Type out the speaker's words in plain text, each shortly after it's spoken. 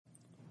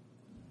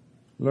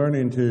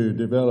Learning to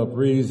develop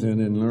reason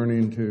and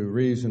learning to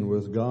reason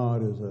with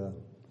God is a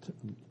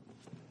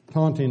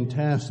daunting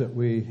task that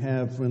we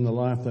have in the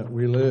life that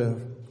we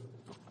live.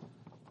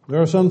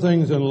 There are some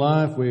things in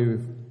life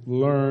we've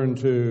learned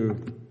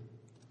to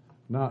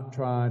not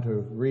try to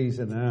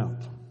reason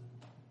out.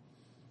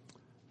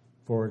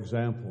 For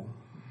example,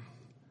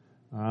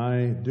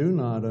 I do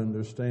not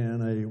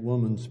understand a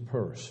woman's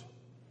purse.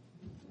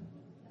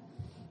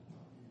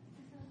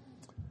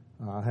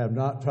 I have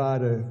not tried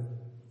to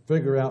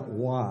figure out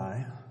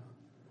why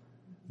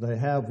they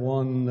have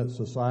one that's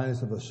the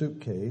size of a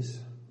suitcase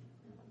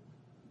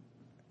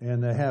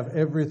and they have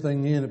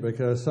everything in it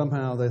because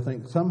somehow they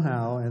think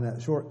somehow in that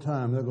short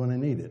time they're going to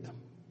need it.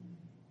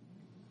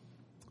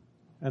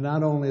 And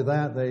not only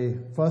that, they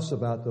fuss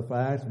about the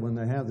fact when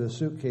they have this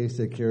suitcase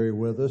they carry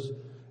with us,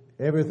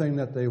 everything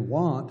that they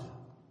want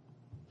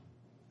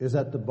is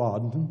at the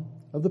bottom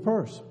of the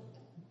purse.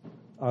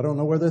 I don't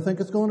know where they think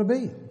it's going to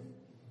be.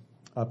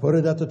 I put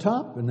it at the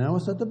top and now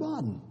it's at the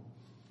bottom.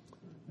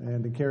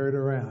 And to carry it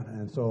around.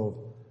 And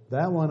so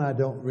that one I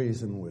don't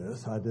reason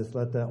with. I just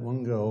let that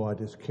one go. I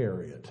just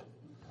carry it.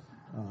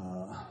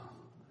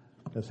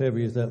 As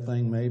heavy as that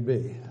thing may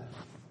be.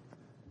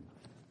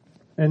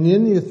 And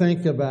then you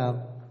think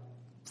about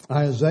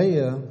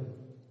Isaiah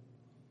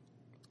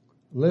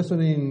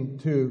listening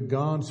to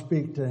God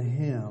speak to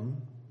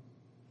him.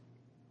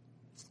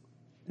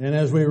 And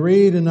as we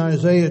read in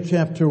Isaiah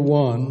chapter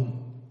 1,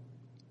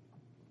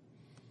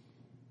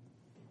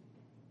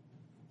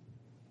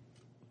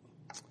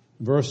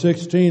 verse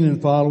 16 and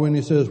following,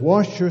 he says,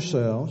 "Wash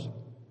yourselves,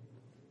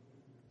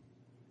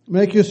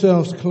 make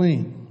yourselves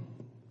clean.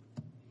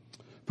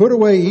 Put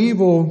away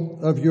evil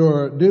of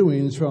your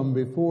doings from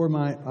before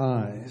my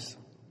eyes.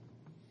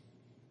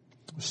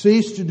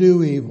 Cease to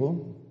do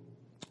evil,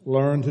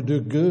 learn to do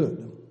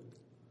good.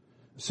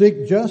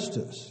 Seek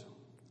justice,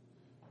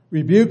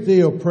 rebuke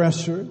the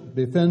oppressor,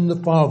 defend the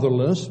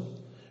fatherless,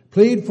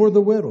 plead for the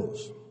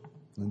widows."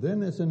 And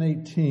then it's in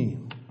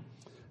 18.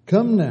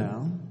 "Come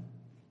now,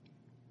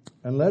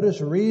 and let us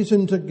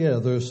reason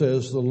together,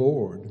 says the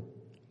Lord.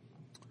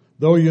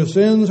 Though your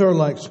sins are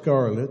like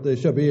scarlet, they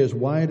shall be as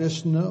white as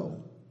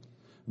snow.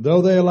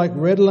 Though they are like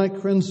red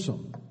like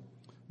crimson,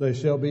 they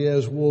shall be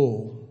as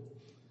wool.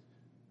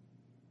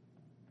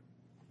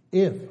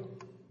 If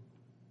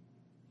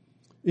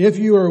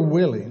you are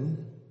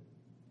willing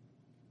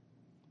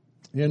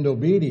and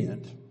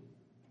obedient,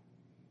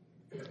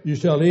 you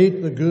shall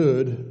eat the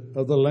good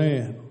of the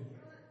land.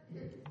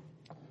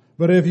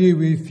 But if you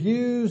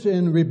refuse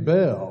and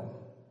rebel,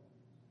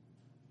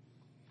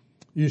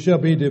 you shall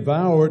be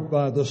devoured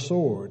by the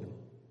sword.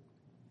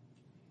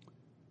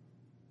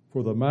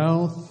 For the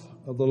mouth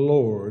of the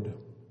Lord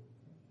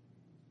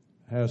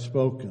has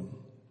spoken."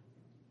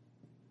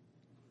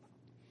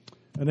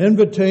 An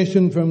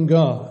invitation from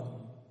God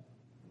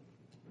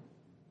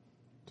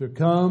to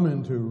come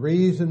and to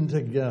reason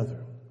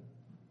together.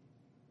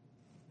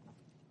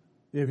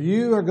 If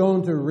you are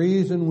going to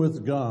reason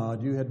with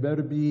God, you had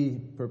better be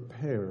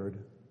prepared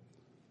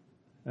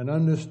and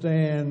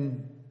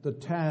understand the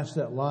task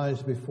that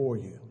lies before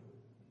you.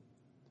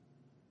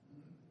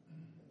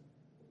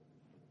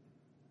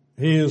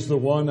 He is the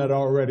one that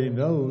already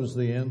knows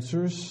the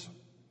answers.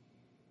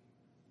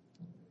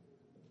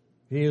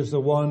 He is the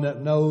one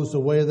that knows the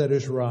way that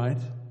is right.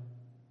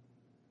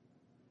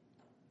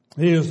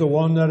 He is the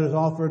one that has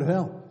offered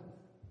help.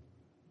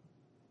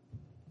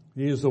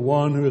 He is the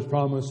one who has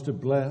promised to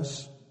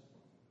bless,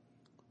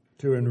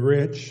 to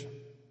enrich,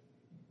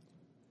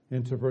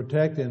 and to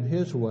protect in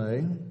His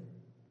way.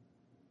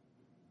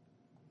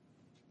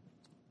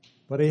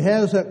 But He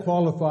has that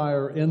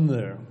qualifier in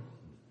there.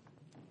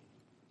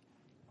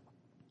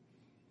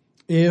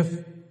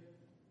 If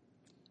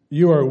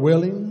you are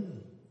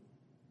willing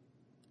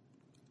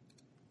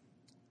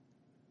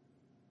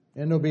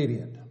and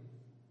obedient,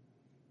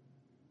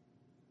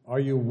 are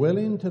you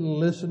willing to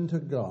listen to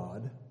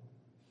God?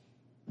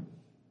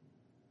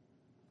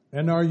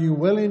 And are you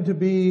willing to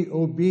be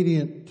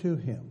obedient to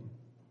Him?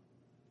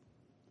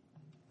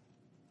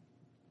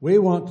 We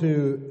want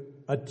to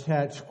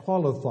attach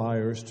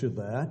qualifiers to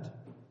that.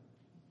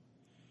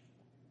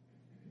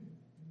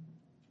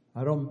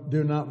 I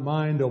do not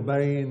mind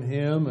obeying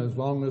Him as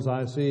long as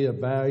I see a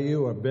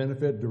value or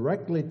benefit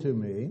directly to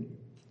me.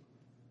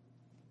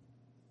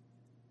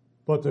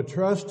 But to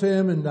trust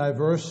Him in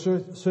diverse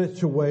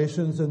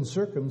situations and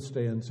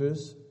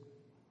circumstances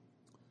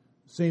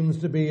seems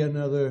to be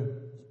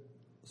another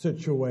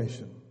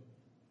situation.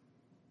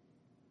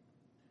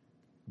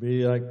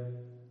 Be like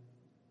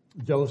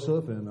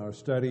Joseph in our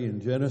study in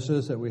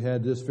Genesis that we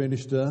had just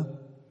finished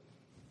up.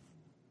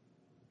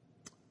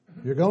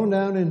 You're going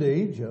down into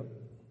Egypt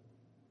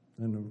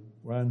in the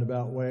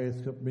roundabout way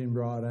it's being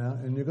brought out,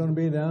 and you're going to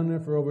be down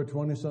there for over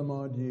 20 some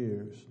odd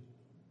years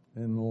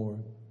and more.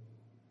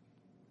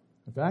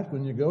 In fact,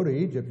 when you go to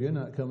Egypt, you're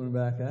not coming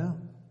back out.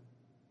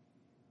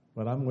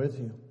 But I'm with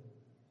you.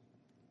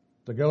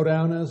 To go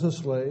down as a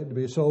slave, to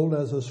be sold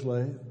as a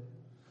slave,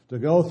 to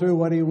go through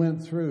what he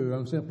went through,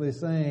 I'm simply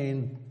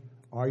saying,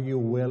 are you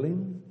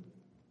willing?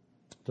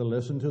 to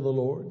listen to the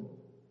Lord?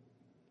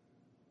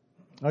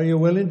 Are you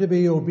willing to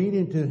be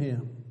obedient to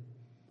Him?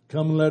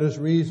 Come and let us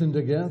reason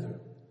together.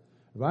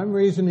 If I'm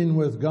reasoning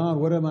with God,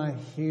 what am I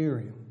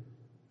hearing?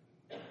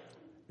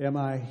 Am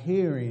I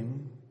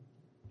hearing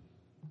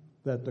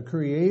that the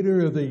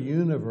Creator of the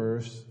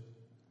universe,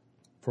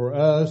 for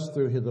us,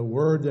 through the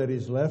Word that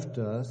He's left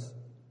us,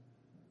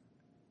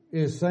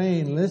 is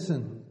saying,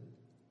 listen,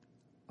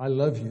 I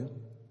love you.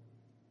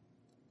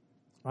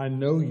 I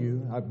know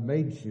you. I've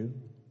made you.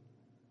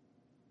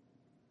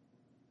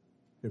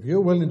 If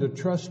you're willing to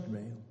trust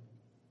me,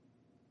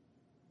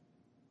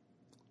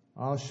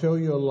 I'll show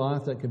you a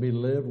life that can be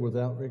lived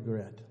without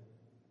regret.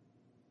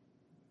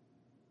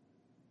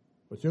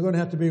 But you're going to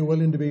have to be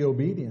willing to be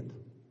obedient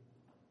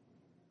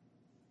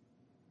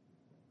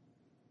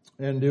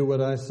and do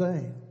what I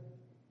say,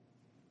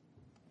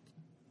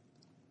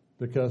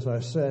 because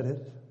I said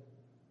it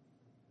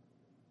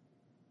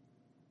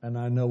and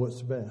I know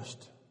what's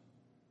best.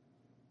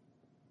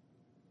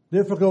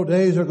 Difficult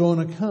days are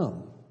going to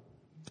come,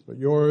 but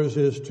yours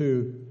is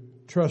to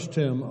trust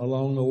Him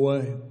along the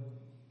way.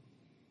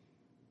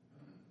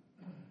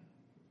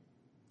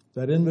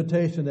 That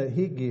invitation that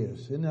He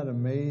gives, isn't that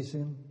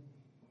amazing?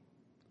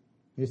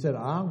 He said,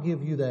 I'll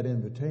give you that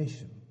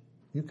invitation.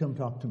 You come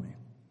talk to me.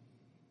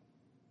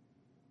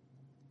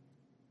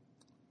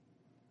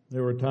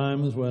 There were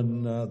times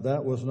when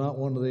that was not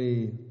one of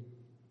the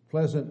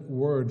pleasant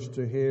words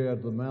to hear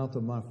at the mouth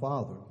of my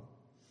father.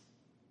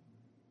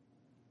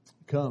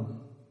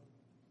 Come,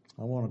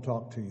 I want to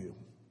talk to you.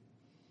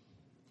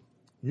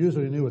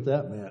 Usually knew what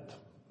that meant.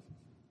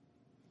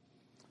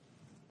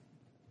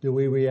 Do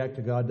we react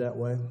to God that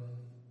way?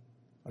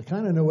 I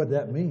kind of know what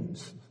that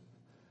means.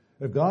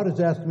 If God has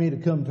asked me to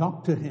come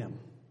talk to Him,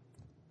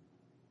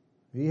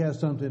 He has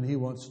something He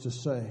wants to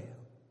say.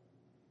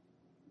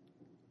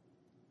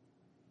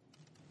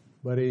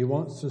 But He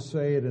wants to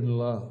say it in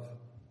love.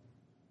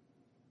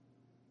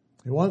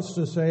 He wants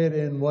to say it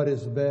in what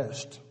is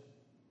best.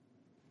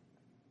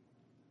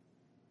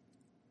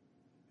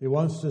 He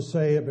wants to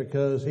say it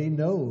because He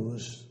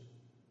knows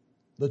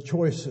the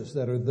choices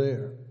that are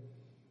there.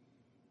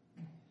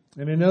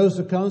 And He knows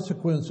the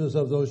consequences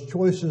of those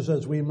choices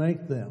as we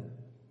make them.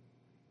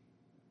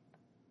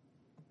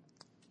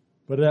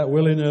 But that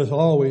willingness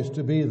always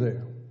to be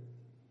there.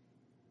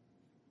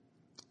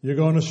 You're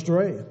going to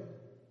stray.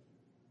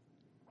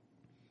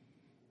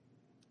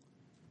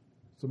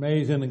 It's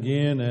amazing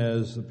again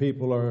as the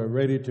people are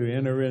ready to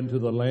enter into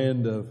the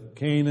land of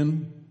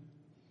Canaan.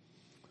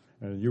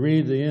 And you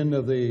read the end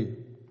of the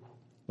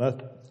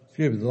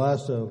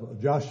last of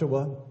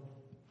Joshua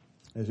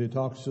as he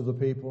talks to the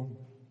people.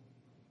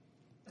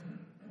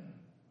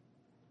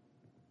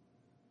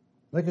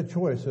 Make a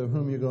choice of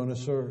whom you're going to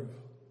serve.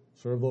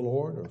 Serve the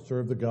Lord or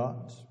serve the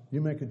gods.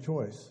 You make a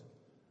choice.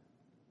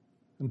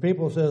 And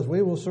people says,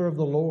 we will serve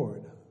the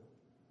Lord.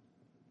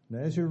 Now,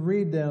 as you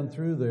read down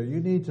through there, you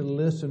need to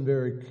listen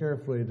very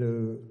carefully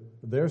to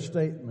their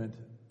statement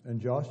and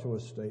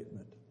Joshua's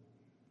statement.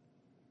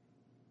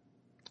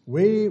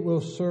 We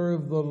will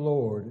serve the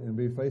Lord and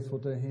be faithful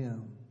to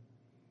Him.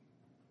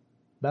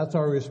 That's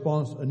our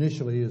response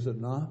initially, is it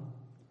not?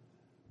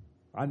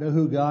 I know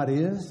who God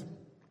is.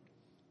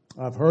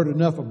 I've heard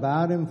enough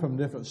about Him from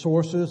different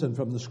sources and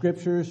from the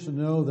Scriptures to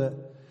know that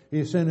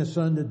He sent His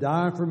Son to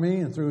die for me,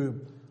 and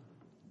through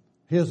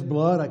His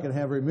blood I can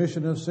have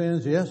remission of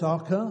sins. Yes, I'll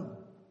come.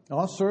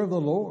 I'll serve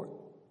the Lord.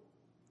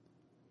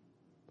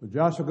 But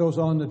Joshua goes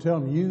on to tell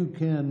them, you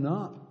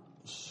cannot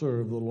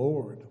serve the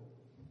Lord.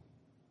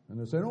 And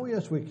they said, oh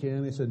yes we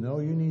can. He said, no,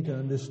 you need to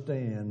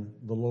understand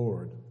the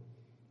Lord.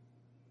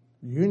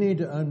 You need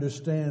to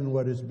understand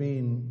what is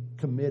being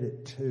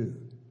committed to.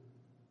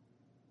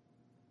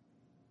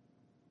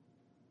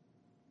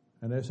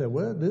 And they said,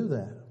 well, do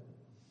that.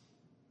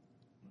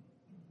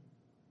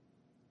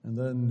 And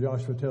then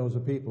Joshua tells the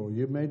people,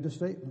 you've made the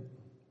statement.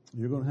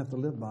 You're going to have to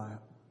live by it.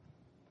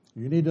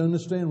 You need to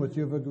understand what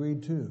you've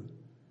agreed to.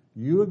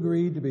 You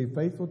agreed to be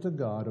faithful to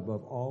God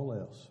above all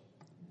else.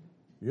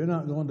 You're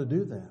not going to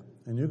do that.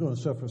 And you're going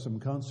to suffer some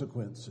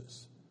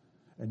consequences.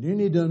 And you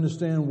need to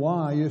understand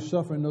why you're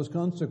suffering those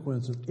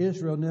consequences.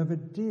 Israel never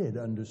did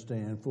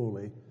understand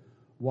fully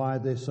why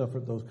they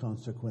suffered those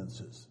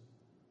consequences.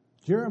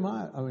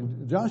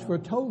 Joshua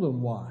told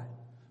them why.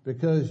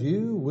 Because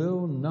you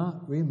will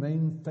not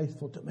remain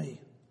faithful to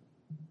me.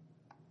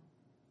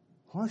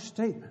 Harsh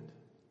statement.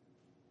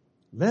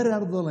 Led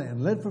out of the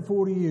land, led for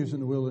 40 years in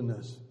the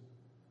wilderness.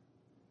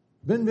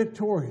 Been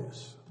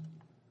victorious.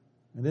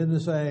 And then they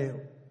say,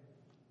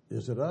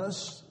 is it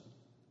us?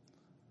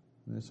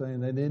 And they're saying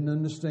they didn't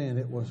understand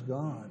it was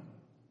God.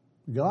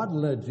 God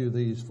led you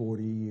these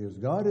 40 years.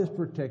 God has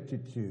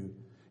protected you.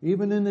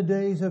 Even in the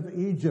days of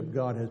Egypt,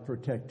 God has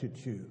protected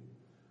you.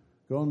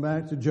 Going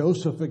back to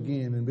Joseph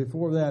again, and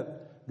before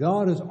that,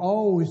 God has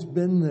always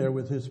been there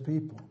with His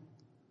people.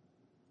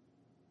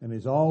 And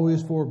He's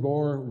always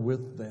forbore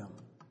with them.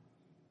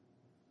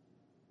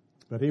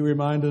 But He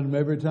reminded them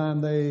every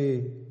time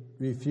they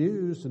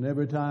refused and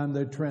every time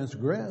they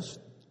transgressed,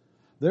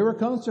 there were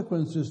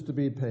consequences to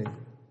be paid.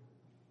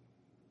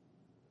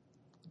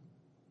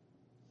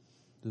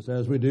 Just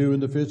as we do in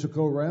the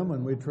physical realm,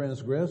 when we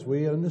transgress,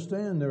 we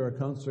understand there are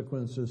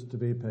consequences to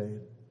be paid.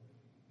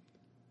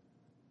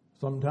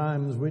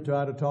 Sometimes we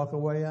try to talk a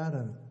way out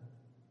of it.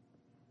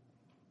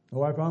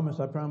 Oh, I promise,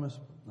 I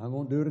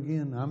won't do it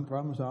again. I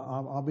promise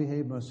I'll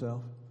behave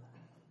myself.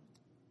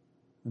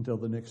 Until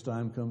the next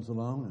time comes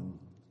along, and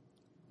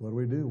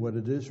what do? What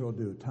did Israel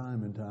do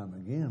time and time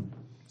again?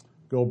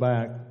 Go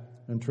back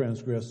and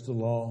transgress the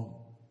law.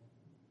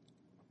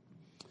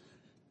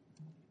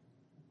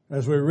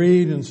 As we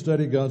read and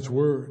study God's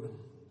Word,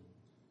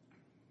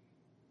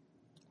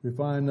 we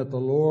find that the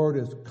Lord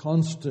is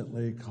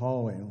constantly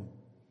calling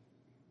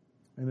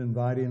and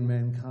inviting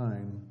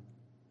mankind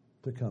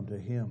to come to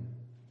Him.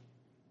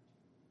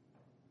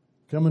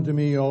 Come unto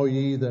me, all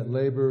ye that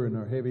labor and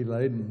are heavy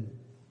laden,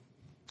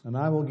 and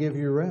I will give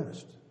you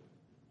rest.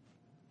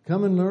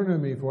 Come and learn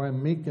of me, for I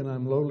am meek and I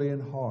am lowly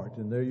in heart,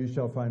 and there you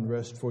shall find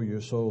rest for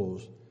your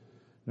souls.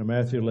 Now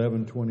Matthew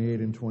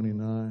 11:28 and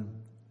 29.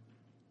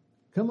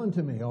 Come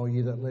unto me, all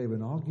ye that labor,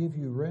 and I'll give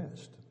you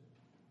rest.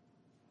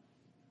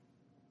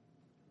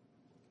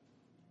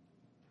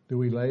 Do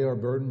we lay our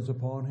burdens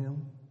upon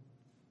Him?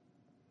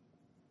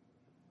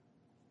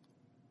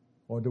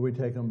 Or do we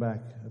take them back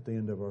at the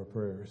end of our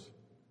prayers?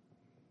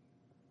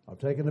 I've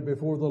taken it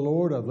before the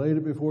Lord, I've laid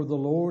it before the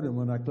Lord, and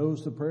when I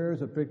closed the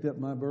prayers, I picked up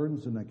my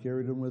burdens and I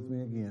carried them with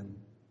me again.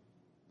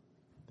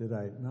 Did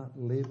I not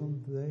leave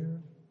them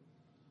there?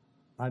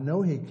 I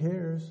know He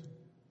cares.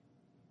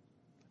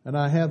 And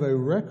I have a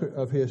record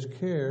of His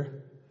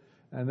care,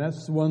 and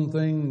that's one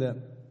thing that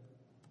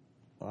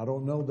I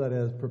don't know that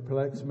has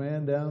perplexed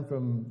man down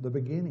from the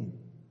beginning.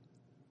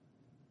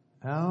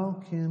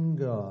 How can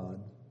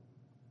God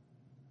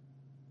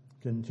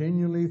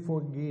continually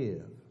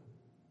forgive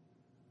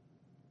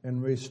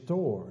and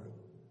restore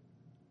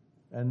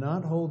and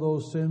not hold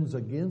those sins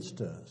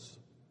against us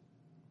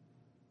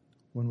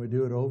when we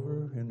do it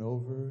over and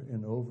over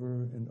and over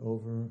and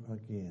over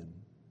again?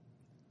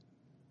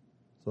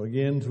 So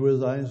again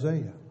to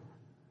Isaiah.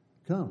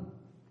 Come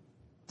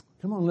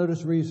on, let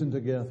us reason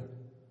together.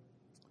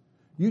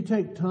 You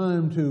take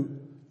time to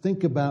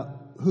think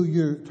about who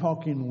you're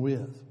talking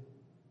with.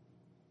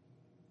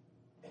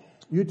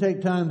 You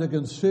take time to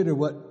consider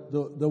what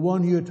the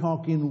one you're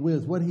talking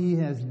with, what he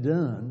has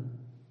done.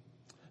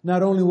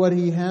 Not only what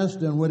he has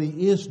done, what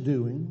he is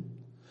doing.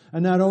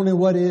 And not only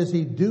what is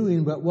he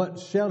doing, but what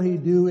shall he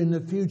do in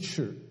the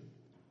future.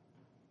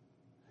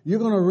 You're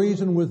going to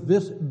reason with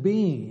this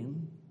being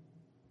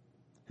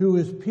who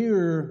is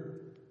pure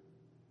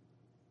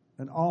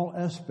in all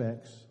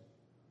aspects,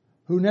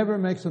 who never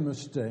makes a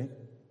mistake,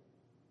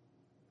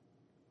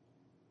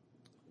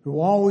 who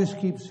always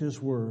keeps His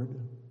word,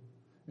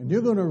 and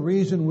you're going to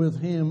reason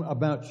with Him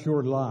about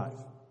your life.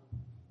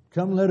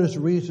 Come, let us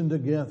reason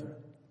together.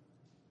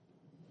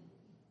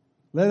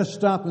 Let us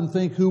stop and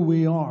think who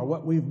we are,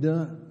 what we've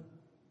done.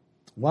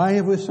 Why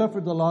have we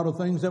suffered a lot of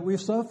things that we've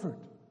suffered?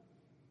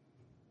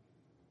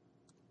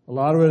 A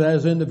lot of it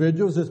as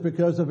individuals is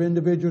because of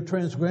individual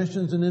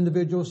transgressions and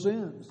individual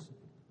sins.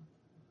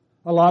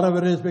 A lot of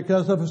it is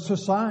because of a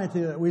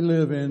society that we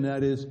live in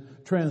that is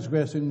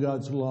transgressing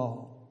God's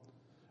law.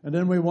 And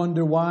then we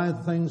wonder why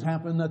things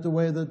happen the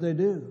way that they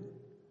do.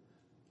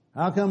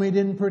 How come He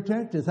didn't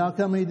protect us? How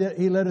come He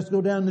let us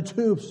go down the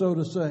tube, so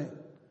to say?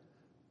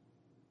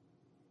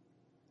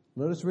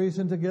 Let us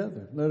reason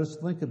together. Let us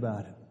think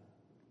about it.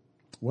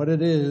 What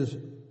it is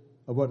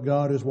of what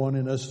God is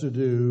wanting us to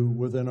do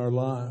within our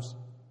lives.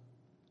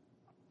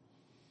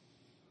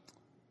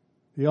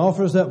 He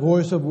offers that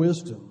voice of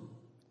wisdom,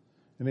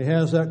 and He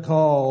has that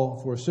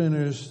call for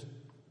sinners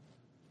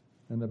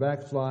and the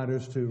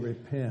backsliders to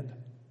repent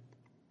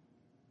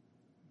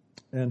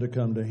and to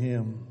come to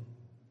Him.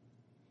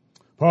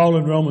 Paul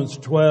in Romans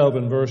 12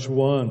 and verse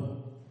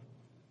 1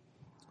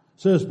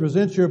 says,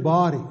 present your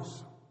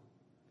bodies,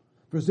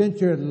 present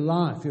your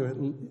life,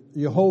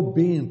 your whole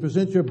being,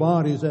 present your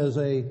bodies as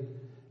a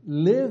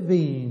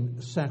living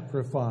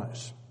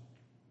sacrifice,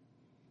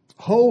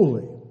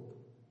 holy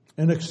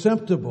and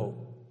acceptable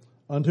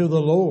unto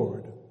the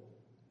Lord,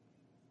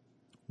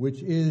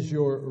 which is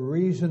your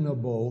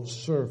reasonable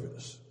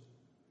service.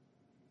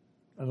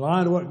 In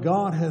light of what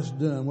God has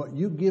done, what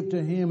you give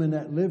to Him in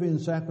that living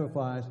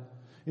sacrifice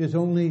is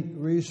only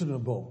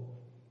reasonable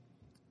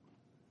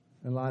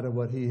in light of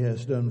what He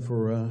has done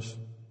for us.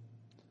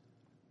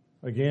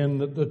 Again,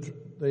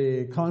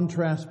 the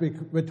contrast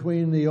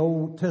between the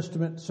Old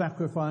Testament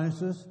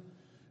sacrifices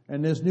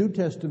and this New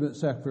Testament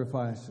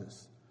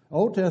sacrifices.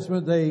 Old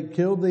Testament, they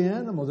killed the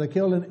animals. They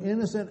killed an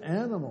innocent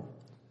animal.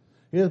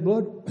 His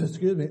blood,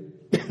 excuse me,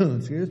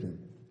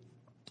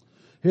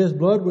 His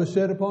blood was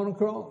shed upon a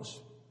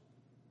cross,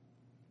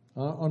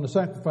 on the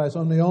sacrifice,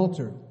 on the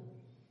altar.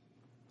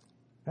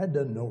 That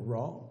done no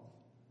wrong.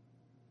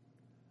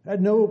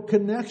 Had no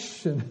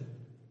connection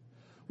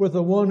with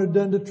the one who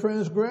done the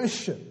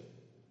transgression.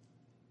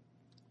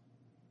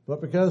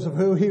 But because of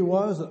who he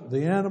was,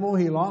 the animal,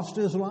 he lost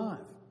his life.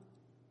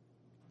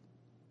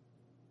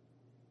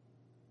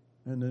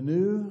 And the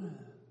new,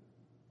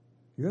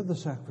 you're the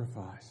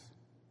sacrifice.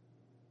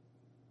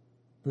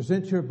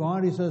 Present your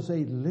bodies as a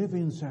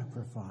living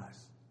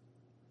sacrifice.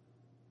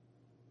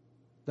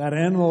 That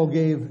animal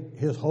gave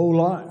his whole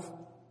life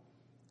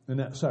in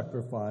that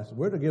sacrifice.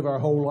 We're to give our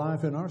whole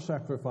life in our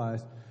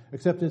sacrifice,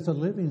 except it's a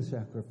living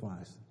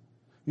sacrifice.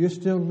 You're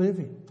still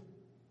living.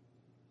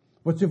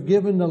 But you've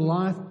given the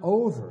life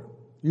over.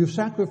 You've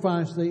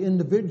sacrificed the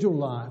individual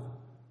life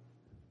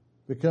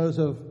because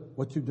of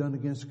what you've done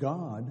against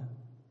God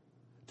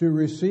to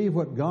receive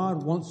what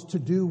God wants to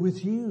do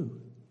with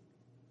you.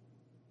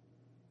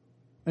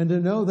 And to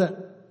know that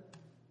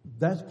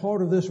that's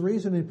part of this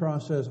reasoning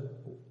process.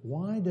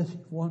 Why does He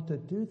want to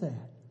do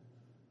that?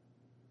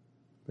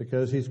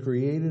 Because He's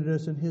created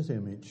us in His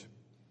image.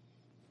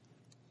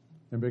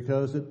 And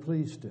because it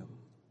pleased Him.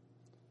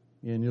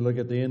 And you look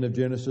at the end of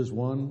Genesis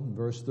 1,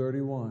 verse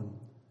 31.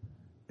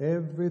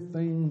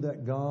 Everything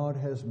that God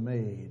has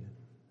made,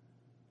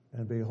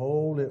 and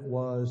behold, it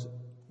was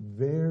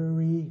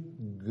very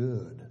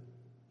good.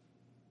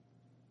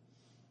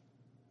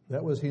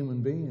 That was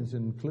human beings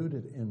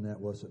included in that,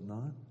 was it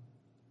not?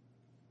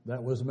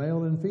 That was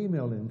male and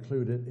female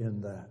included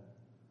in that.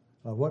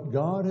 What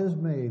God has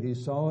made, He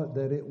saw it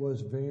that it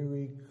was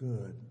very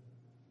good.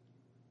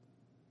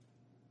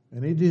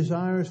 And He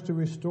desires to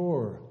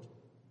restore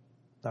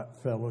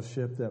that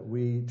fellowship that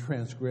we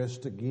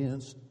transgressed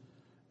against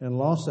and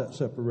lost that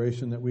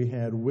separation that we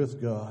had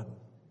with God.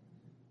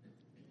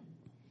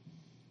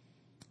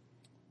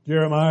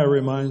 Jeremiah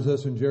reminds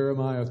us in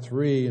Jeremiah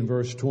 3 and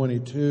verse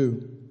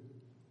 22,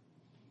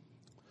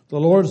 the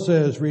Lord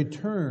says,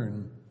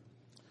 "Return,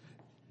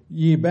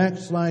 ye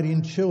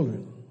backsliding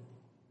children,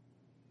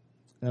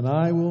 and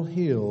I will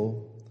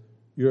heal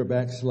your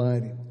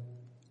backsliding."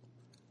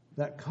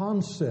 That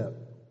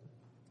concept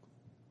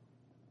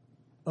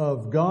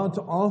of God's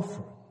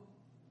offer.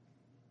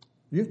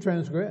 You've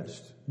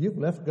transgressed. You've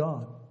left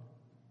God.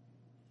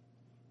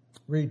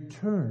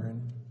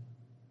 Return,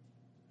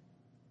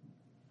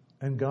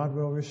 and God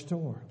will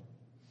restore.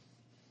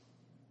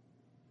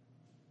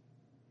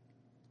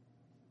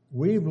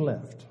 We've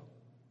left.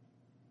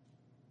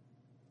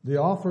 The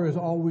offer is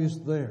always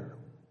there.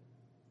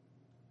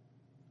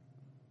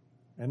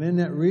 And in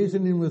that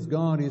reasoning with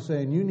God, He's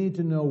saying, you need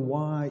to know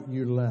why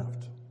you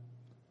left.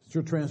 It's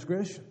your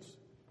transgressions.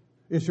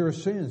 It's your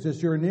sins.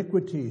 It's your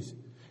iniquities.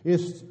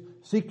 It's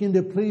seeking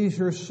to please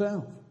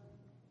yourself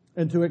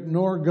and to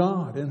ignore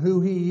God and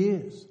who He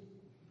is.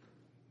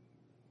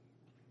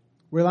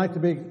 We like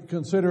to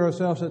consider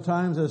ourselves at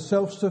times as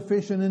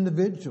self-sufficient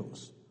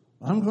individuals.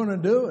 I'm going to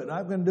do it.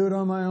 I'm going to do it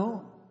on my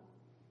own.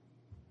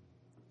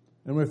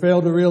 And we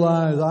fail to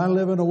realize I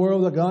live in a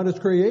world that God has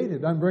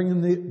created. I'm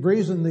breathing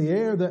the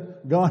air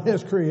that God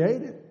has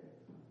created.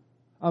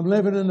 I'm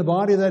living in the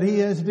body that He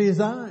has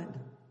designed.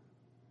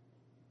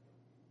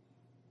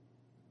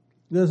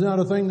 There's not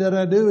a thing that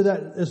I do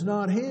that is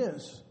not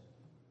His.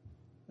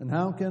 And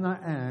how can I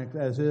act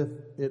as if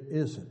it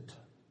isn't?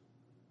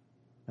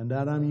 And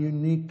that I'm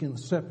unique and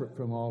separate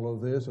from all of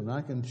this, and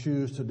I can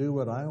choose to do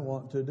what I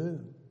want to do.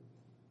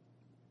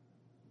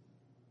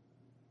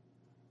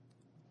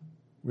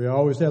 We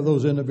always have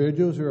those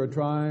individuals who are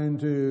trying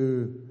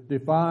to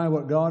defy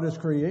what God has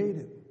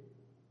created.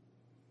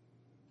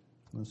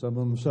 And some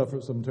of them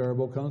suffer some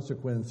terrible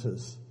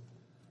consequences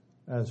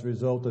as a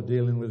result of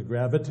dealing with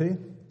gravity,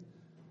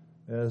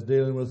 as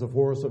dealing with the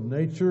force of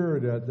nature,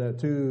 that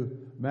two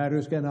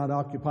matters cannot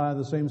occupy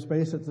the same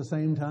space at the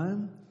same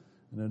time,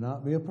 and there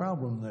not be a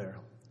problem there.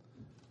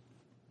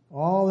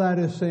 All that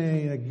is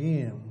saying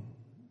again,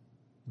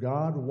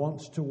 God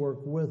wants to work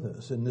with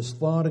us. And this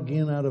thought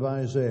again out of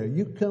Isaiah,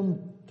 you come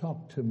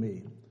talk to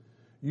me.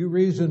 You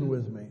reason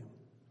with me.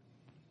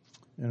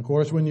 And of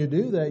course, when you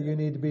do that, you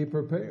need to be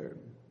prepared.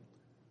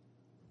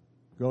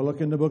 Go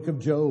look in the book of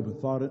Job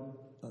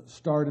and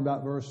start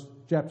about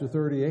chapter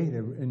 38,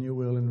 and you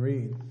will, and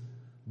read.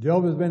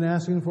 Job has been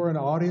asking for an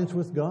audience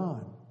with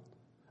God.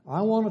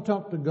 I want to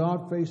talk to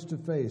God face to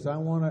face. I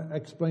want to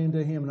explain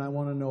to Him, and I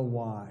want to know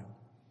why.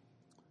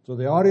 So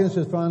the audience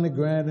is finally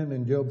granted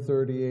in Job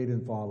 38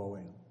 and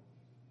following.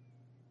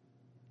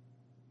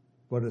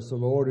 But it's the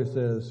Lord who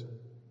says,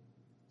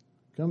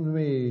 "Come to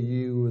me,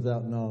 you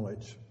without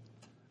knowledge.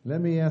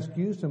 Let me ask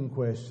you some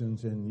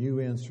questions, and you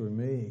answer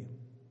me."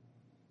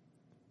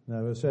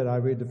 Now, as I said, I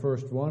read the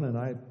first one, and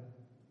I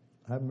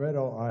have read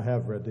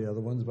the other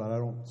ones, but I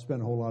don't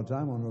spend a whole lot of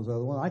time on those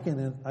other ones.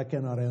 I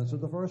cannot answer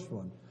the first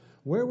one.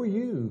 Where were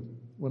you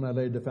when I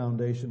laid the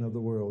foundation of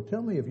the world?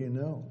 Tell me if you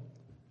know.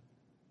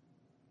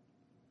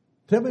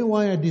 Tell me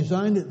why I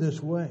designed it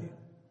this way.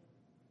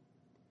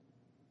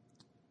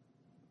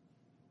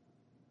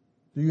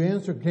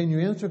 Can you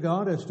answer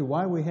God as to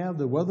why we have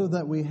the weather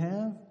that we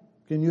have?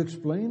 Can you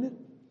explain it?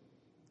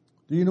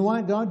 Do you know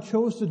why God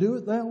chose to do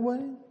it that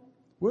way?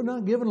 We're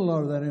not given a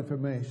lot of that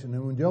information.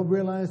 And when Job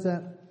realized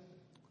that,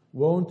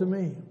 woe unto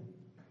me.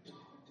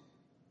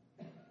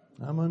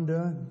 I'm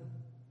undone.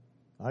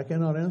 I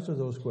cannot answer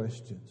those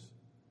questions.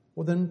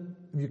 Well, then,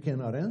 if you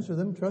cannot answer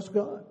them, trust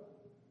God.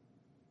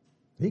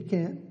 He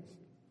can.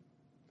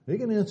 He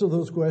can answer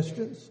those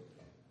questions.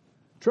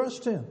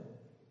 Trust Him.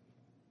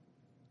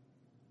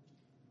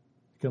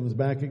 Comes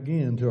back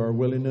again to our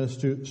willingness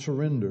to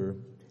surrender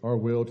our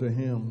will to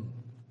Him.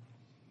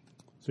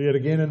 See it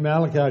again in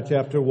Malachi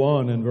chapter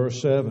 1 and verse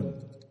 7.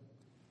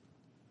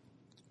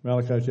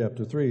 Malachi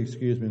chapter 3,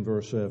 in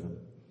verse 7.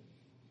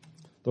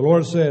 The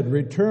Lord said,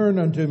 "Return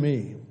unto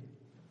me,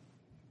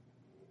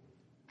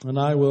 and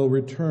I will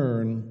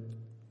return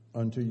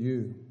unto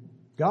you."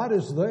 God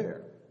is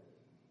there.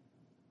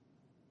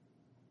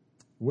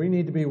 We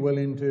need to be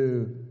willing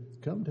to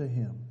come to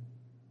Him.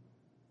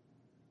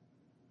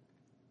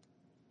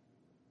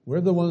 We're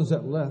the ones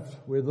that left.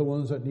 We're the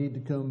ones that need to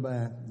come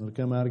back. It'll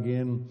come out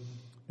again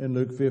in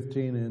Luke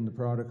 15 in the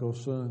prodigal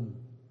son.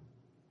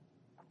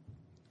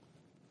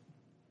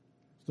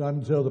 It's not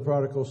until the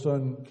prodigal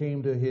son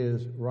came to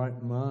his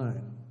right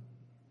mind,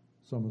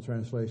 some of the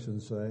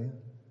translations say,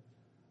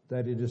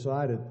 that he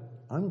decided,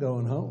 I'm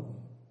going home.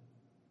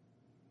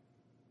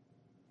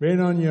 Being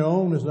on your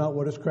own is not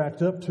what it's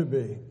cracked up to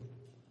be.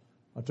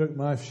 I took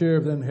my share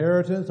of the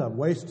inheritance. I've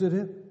wasted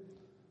it.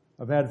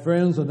 I've had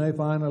friends and they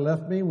finally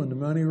left me when the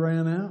money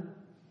ran out.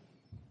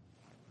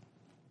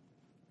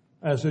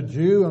 As a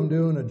Jew, I'm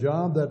doing a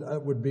job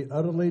that would be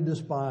utterly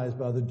despised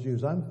by the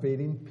Jews. I'm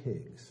feeding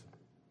pigs,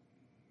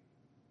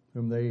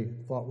 whom they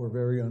thought were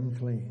very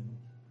unclean.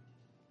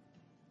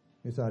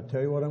 He said, I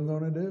tell you what I'm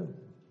going to do.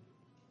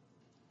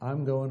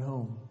 I'm going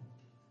home.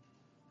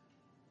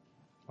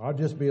 I'll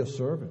just be a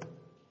servant,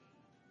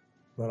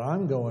 but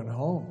I'm going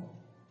home.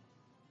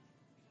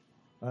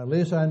 At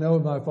least I know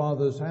in my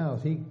Father's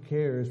house, He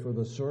cares for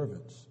the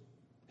servants.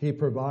 He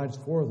provides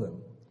for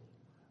them.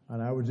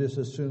 And I would just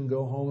as soon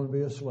go home and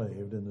be a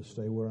slave than to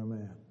stay where I'm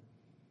at.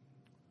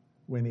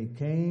 When he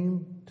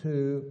came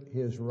to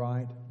his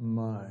right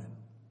mind.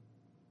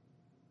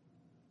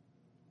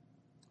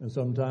 And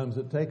sometimes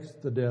it takes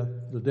the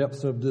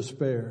depths of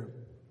despair.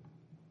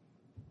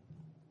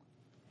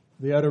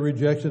 The utter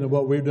rejection of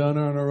what we've done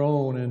on our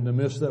own and the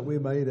mess that we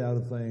made out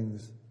of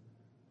things.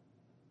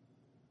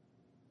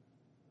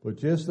 But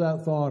just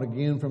that thought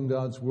again from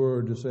God's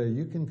Word to say,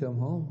 you can come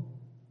home.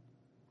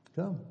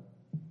 Come.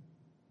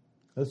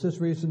 Let's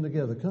just reason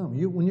together. Come.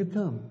 When you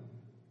come,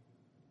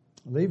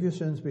 leave your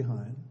sins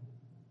behind.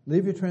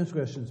 Leave your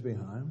transgressions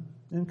behind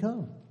and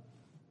come.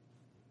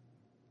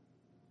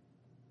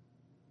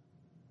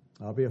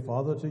 I'll be a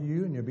father to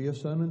you and you'll be a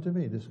son unto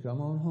me. Just come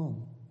on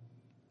home.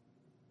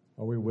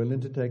 Are we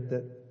willing to take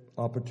that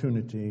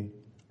opportunity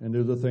and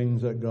do the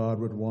things that God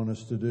would want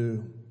us to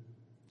do?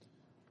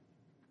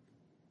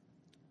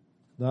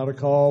 Not a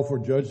call for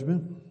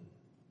judgment,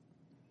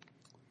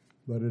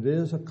 but it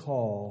is a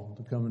call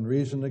to come and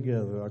reason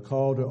together, a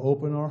call to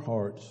open our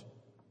hearts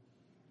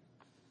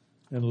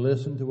and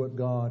listen to what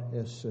God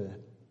has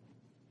said.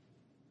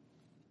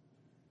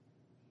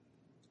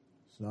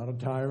 He's not a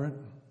tyrant.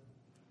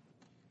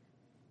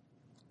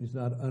 He's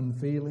not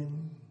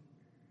unfeeling.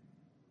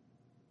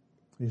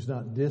 He's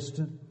not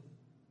distant.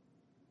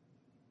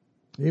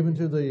 Even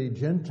to the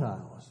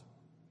Gentiles,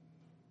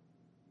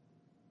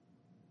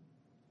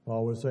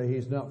 Paul would say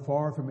He's not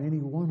far from any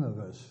one of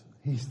us.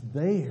 He's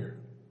there.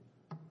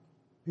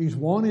 He's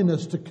wanting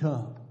us to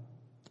come.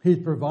 He's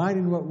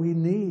providing what we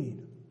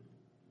need.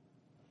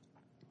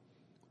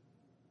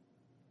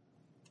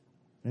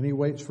 And He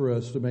waits for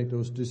us to make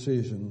those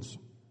decisions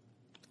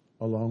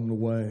along the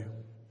way.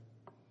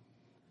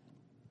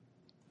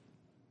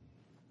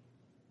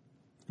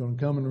 Going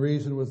to come and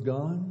reason with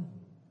God.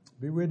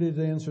 Be ready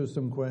to answer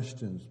some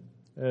questions,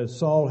 as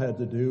Saul had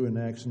to do in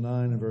Acts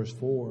 9 and verse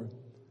 4.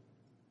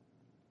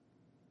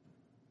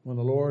 When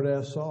the Lord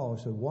asked Saul,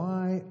 He said,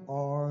 why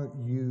are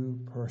you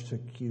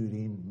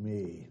persecuting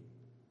me?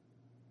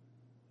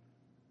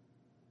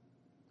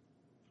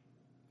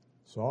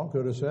 Saul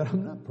could have said,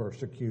 I'm not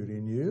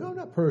persecuting you. I'm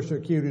not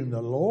persecuting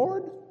the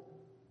Lord.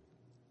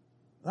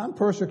 I'm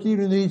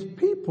persecuting these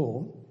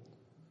people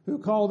who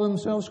call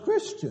themselves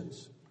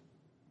Christians.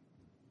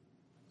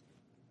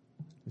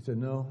 He said,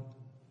 no,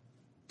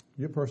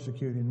 you're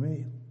persecuting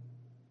me.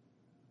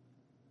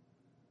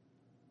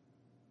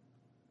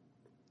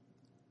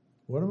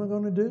 What am I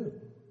going to do?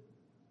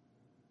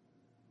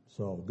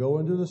 So go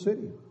into the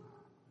city,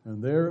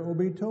 and there it will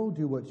be told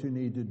you what you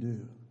need to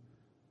do.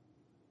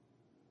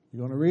 You're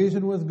going to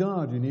reason with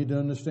God. You need to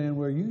understand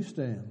where you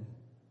stand.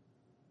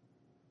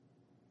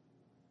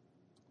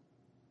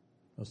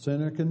 A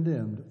sinner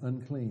condemned,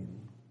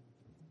 unclean,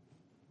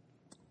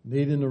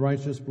 needing the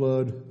righteous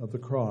blood of the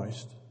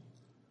Christ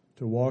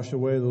to wash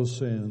away those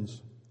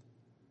sins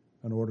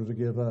in order to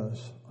give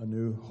us a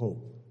new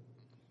hope.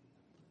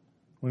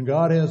 When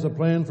God has a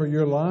plan for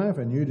your life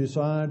and you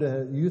decide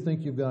you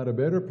think you've got a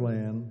better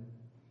plan,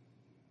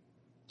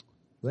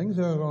 things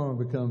are going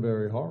to become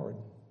very hard.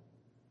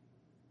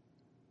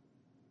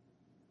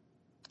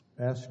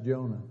 Ask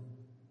Jonah.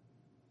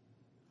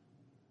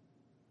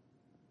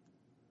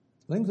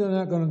 Things are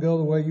not going to go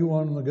the way you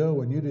want them to go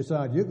when you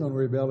decide you're going to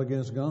rebel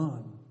against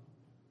God.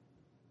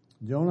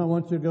 Jonah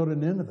wants you to go to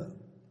Nineveh.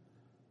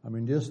 I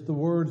mean, just the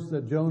words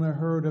that Jonah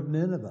heard of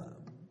Nineveh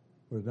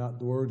were not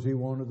the words he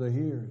wanted to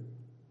hear.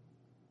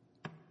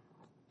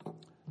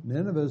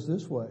 Nineveh is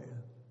this way.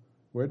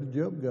 Where did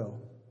Job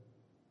go?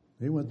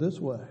 He went this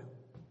way.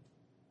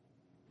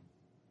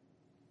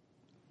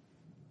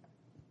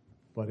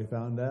 But he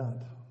found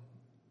out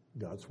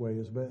God's way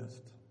is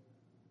best.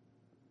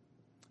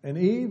 And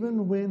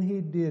even when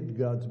he did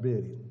God's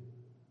bidding,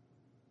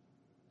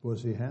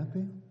 was he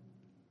happy?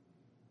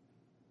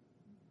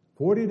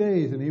 40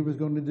 days and he was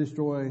going to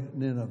destroy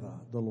Nineveh,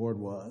 the Lord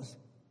was.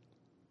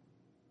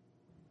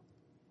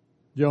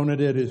 Jonah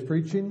did his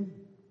preaching,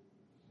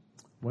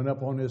 went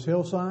up on his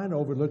hillside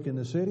overlooking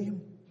the city,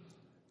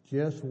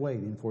 just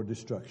waiting for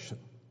destruction.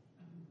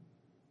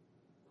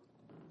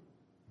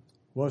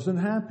 Wasn't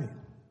happy.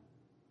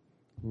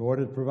 The Lord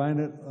had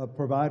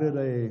provided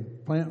a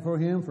plant for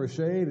him for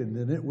shade, and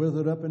then it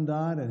withered up and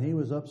died, and he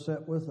was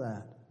upset with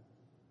that.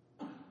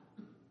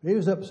 He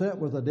was upset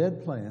with a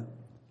dead plant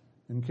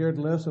and cared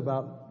less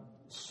about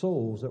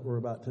souls that were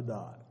about to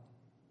die.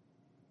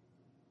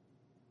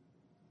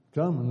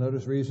 Come and let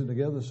us reason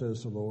together,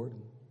 says the Lord.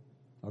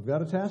 I've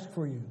got a task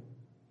for you.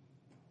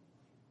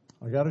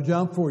 I've got a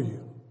job for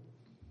you.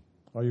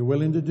 Are you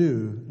willing to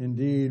do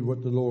indeed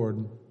what the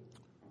Lord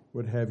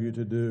would have you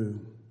to do?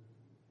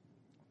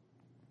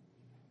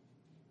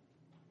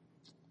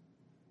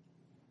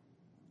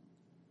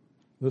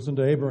 Listen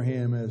to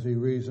Abraham as he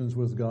reasons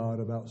with God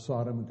about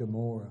Sodom and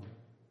Gomorrah.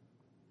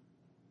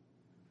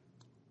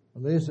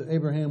 At least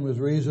Abraham was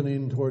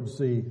reasoning towards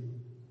the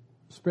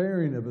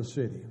sparing of a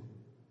city,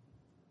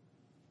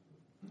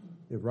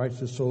 if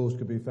righteous souls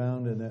could be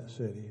found in that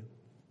city.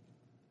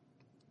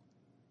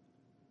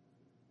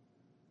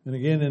 And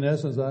again, in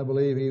essence, I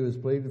believe he was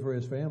pleading for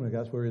his family.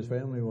 That's where his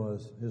family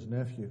was, his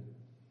nephew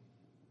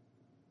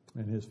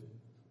and his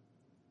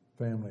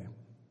family.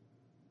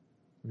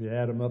 If you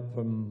add them up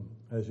from,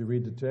 as you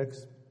read the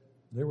text,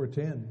 there were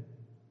 10.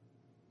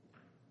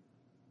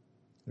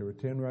 There were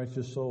 10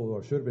 righteous souls,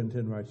 or should have been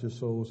 10 righteous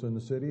souls in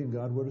the city, and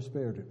God would have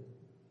spared it.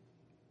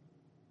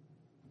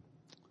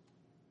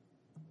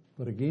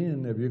 But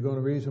again, if you're going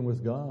to reason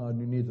with God,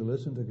 you need to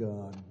listen to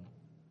God.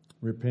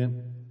 Repent,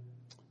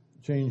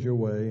 change your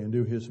way, and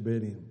do His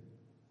bidding.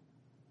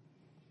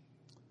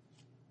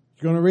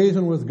 If you're going to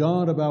reason with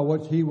God about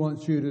what He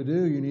wants you to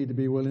do, you need to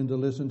be willing to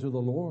listen to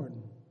the Lord.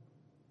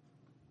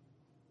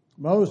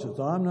 Moses,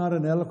 I'm not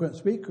an eloquent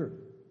speaker.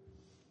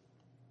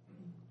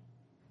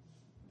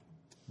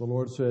 The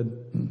Lord said,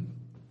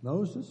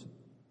 Moses,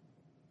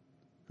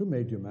 who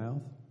made your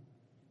mouth?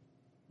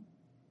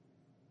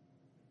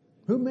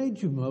 Who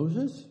made you,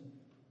 Moses?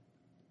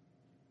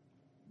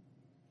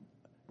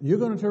 You're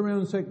going to turn around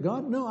and say,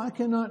 God, no, I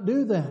cannot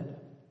do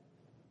that.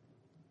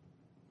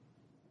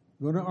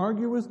 You're going to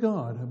argue with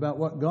God about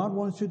what God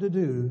wants you to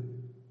do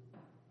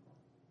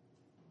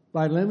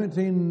by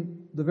limiting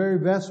the very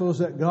vessels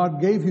that God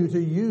gave you to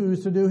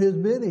use to do His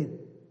bidding.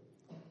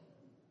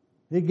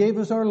 He gave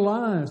us our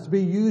lives to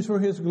be used for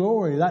His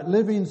glory, that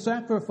living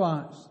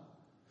sacrifice,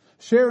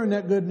 sharing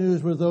that good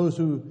news with those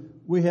who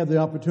we have the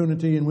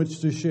opportunity in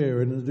which to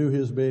share and to do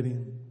His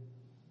bidding.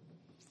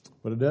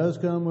 But it does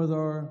come with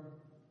our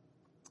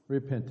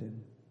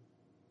repenting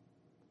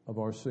of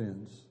our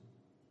sins,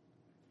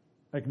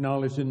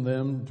 acknowledging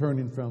them,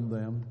 turning from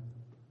them,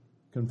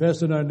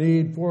 confessing our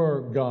need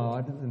for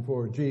God and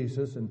for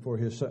Jesus and for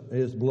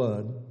His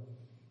blood,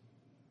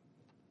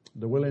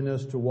 the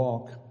willingness to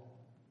walk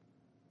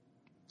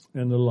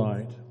in the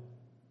light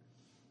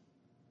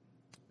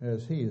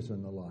as He is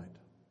in the light.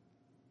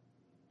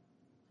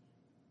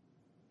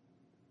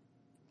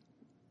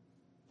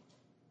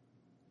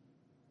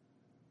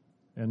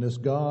 And this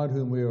God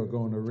whom we are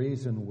going to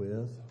reason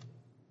with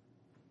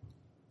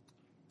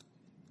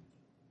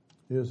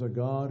is a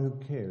God who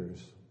cares.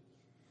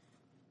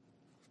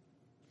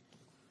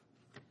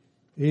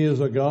 He is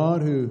a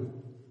God who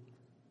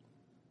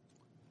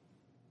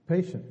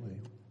patiently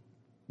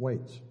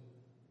waits.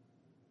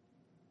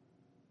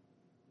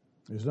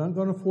 He's not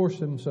going to force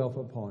Himself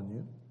upon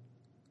you.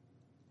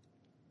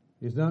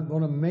 He's not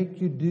going to make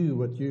you do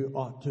what you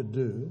ought to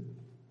do.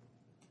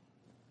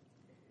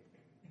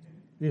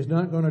 He's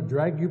not going to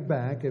drag you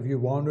back if you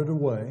wandered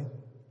away.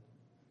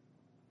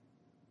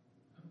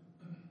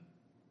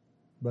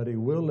 But He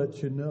will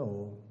let you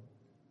know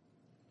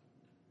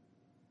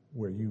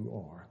where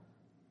you are.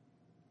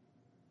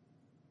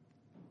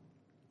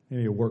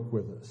 And He'll work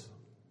with us.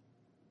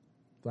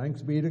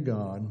 Thanks be to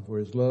God for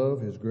His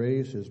love, His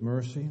grace, His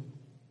mercy,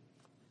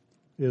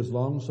 His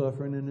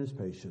long-suffering, and His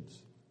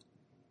patience.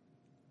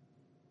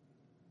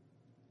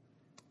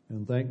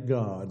 And thank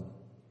God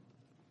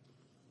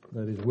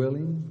that He's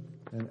willing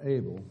and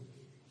able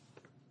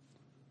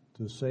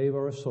to save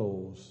our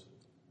souls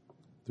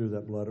through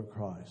that blood of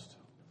Christ.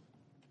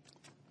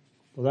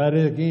 Well, that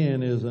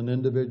again is an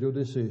individual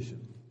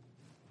decision.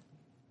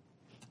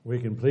 We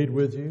can plead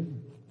with you,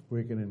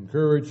 we can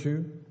encourage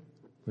you,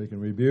 we can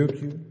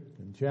rebuke you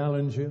and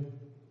challenge you.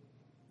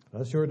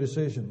 That's your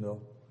decision,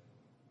 though.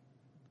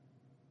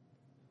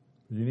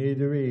 You need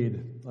to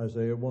read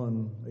Isaiah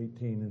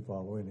 1:18 and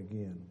following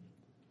again.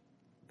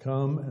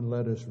 Come and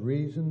let us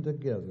reason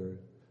together,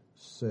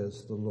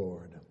 says the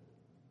Lord.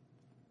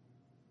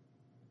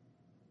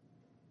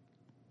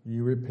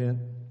 You repent,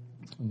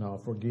 and I'll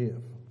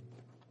forgive.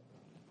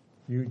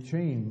 You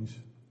change,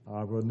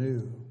 I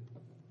renew.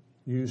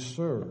 You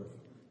serve.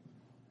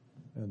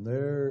 And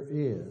there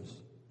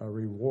is a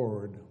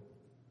reward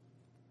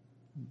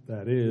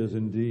that is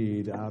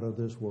indeed out of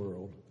this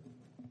world.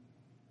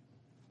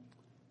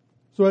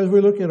 So as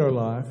we look at our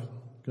life,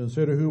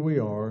 consider who we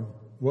are,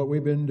 what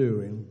we've been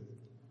doing.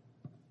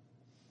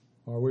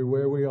 Are we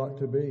where we ought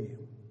to be?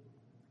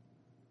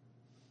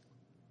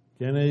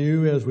 Can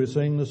you, as we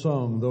sing the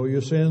song, though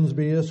your sins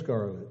be as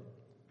scarlet,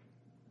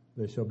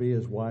 they shall be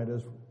as white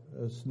as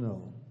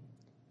snow.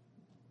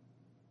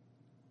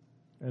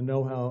 And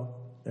know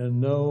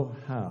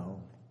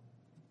how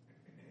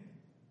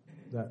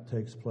that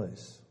takes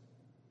place.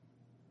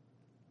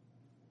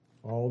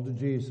 All to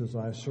Jesus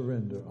I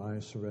surrender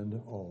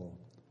all.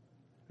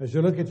 As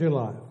you look at your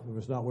life, if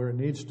it's not where it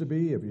needs to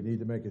be, if you need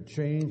to make a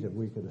change, if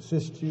we could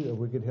assist you, if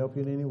we could help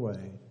you in any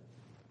way,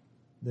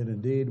 then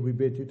indeed we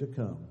bid you to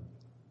come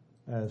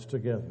as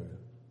together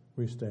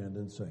we stand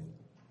and sing.